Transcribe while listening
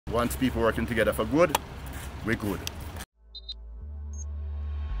Once people working together for good, we're good.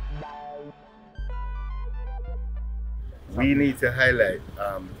 We need to highlight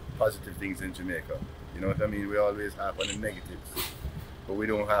positive things in Jamaica. You know what I mean? We always harp on the negatives, but we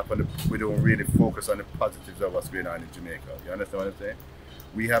don't really focus on the positives of what's going on in Jamaica. You understand what I'm saying?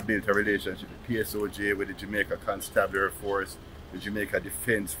 We have built a relationship with PSOJ, with the Jamaica Constabulary Force, the Jamaica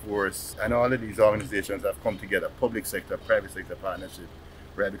Defense Force, and all of these organizations have come together, public sector, private sector partnership,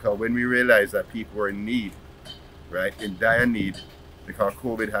 right? Because when we realized that people were in need, right, in dire need, because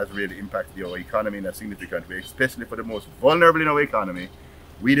COVID has really impacted our economy in a significant way, especially for the most vulnerable in our economy,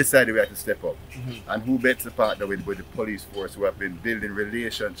 we decided we had to step up. And who better to partner with the police force, who have been building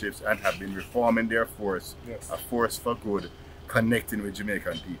relationships and have been reforming their force, a force for good, connecting with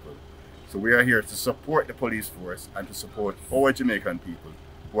Jamaican people. So we are here to support the police force and to support our Jamaican people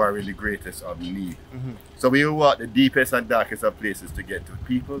who are in the greatest of need. So we will walk the deepest and darkest of places to get to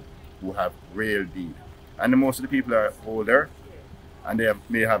people who have real need. And most of the people are older, and they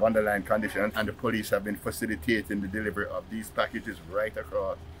may have underlying conditions, and the police have been facilitating the delivery of these packages right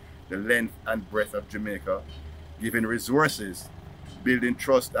across the length and breadth of Jamaica, giving resources, building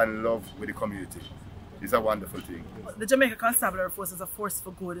trust and love with the community. It's a wonderful thing. The Jamaica Constabulary Force is a force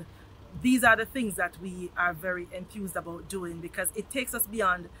for good. These are the things that we are very enthused about doing, because it takes us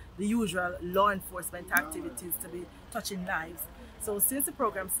beyond the usual law enforcement activities to be touching lives. So since the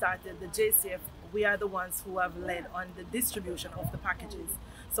program started, the JCF, we are the ones who have led on the distribution of the packages.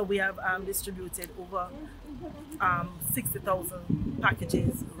 So we have distributed over 60,000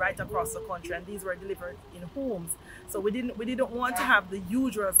 packages right across the country, and these were delivered in homes. So we didn't want to have the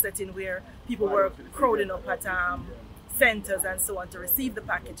usual setting where people were crowding up at centers and so on to receive the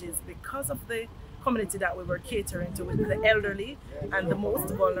packages, because of the community that we were catering to, with the elderly and the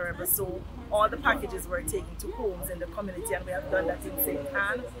most vulnerable. So all the packages were taken to homes in the community, and we have done that in St.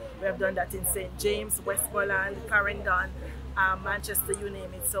 Anne, we have done that in St. James, Westmoreland, Clarendon, Manchester, you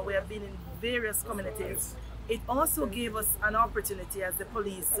name it. So we have been in various communities. It also gave us an opportunity as the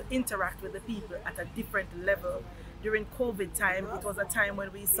police to interact with the people at a different level. During COVID time, it was a time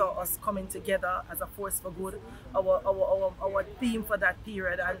when we saw us coming together as a force for good. Our theme for that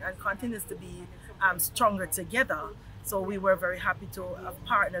period and continues to be stronger together. So we were very happy to have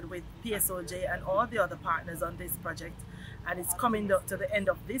partnered with PSOJ and all the other partners on this project. And it's coming up to the end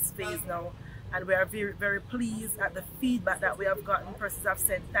of this phase now. And we are very, very pleased at the feedback that we have gotten. Persons have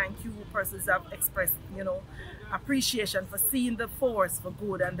said thank you, persons have expressed, appreciation for seeing the force for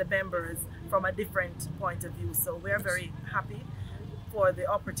good and the members from a different point of view. So we are very happy for the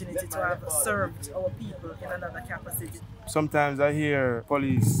opportunity to have served our people in another capacity. Sometimes I hear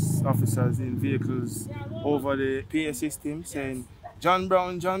police officers in vehicles over the PA system saying, John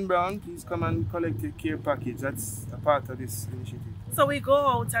Brown, please come and collect your care package. That's a part of this initiative. So we go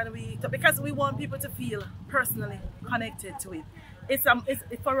out and because we want people to feel personally connected to it.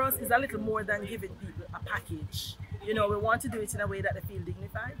 For us, it's a little more than giving people a package. We want to do it in a way that they feel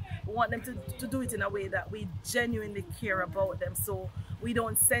dignified. We want them to do it in a way that we genuinely care about them. So we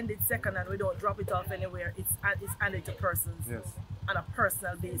don't send it second and we don't drop it off anywhere. It's handed to persons on a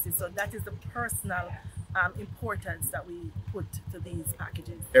personal basis. So that is the personal importance that we put to these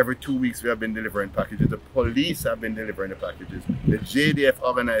packages. Every 2 weeks we have been delivering packages. The police have been delivering the packages. The JDF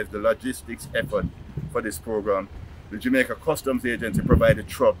organized the logistics effort for this program. The Jamaica Customs Agency provided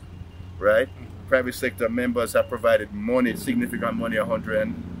truck, right? Private sector members have provided money, significant money,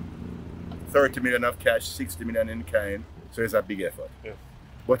 130 million of cash, 60 million in kind. So it's a big effort.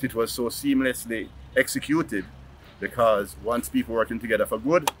 But it was so seamlessly executed because once people working together for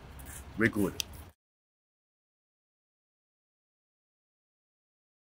good, we're good.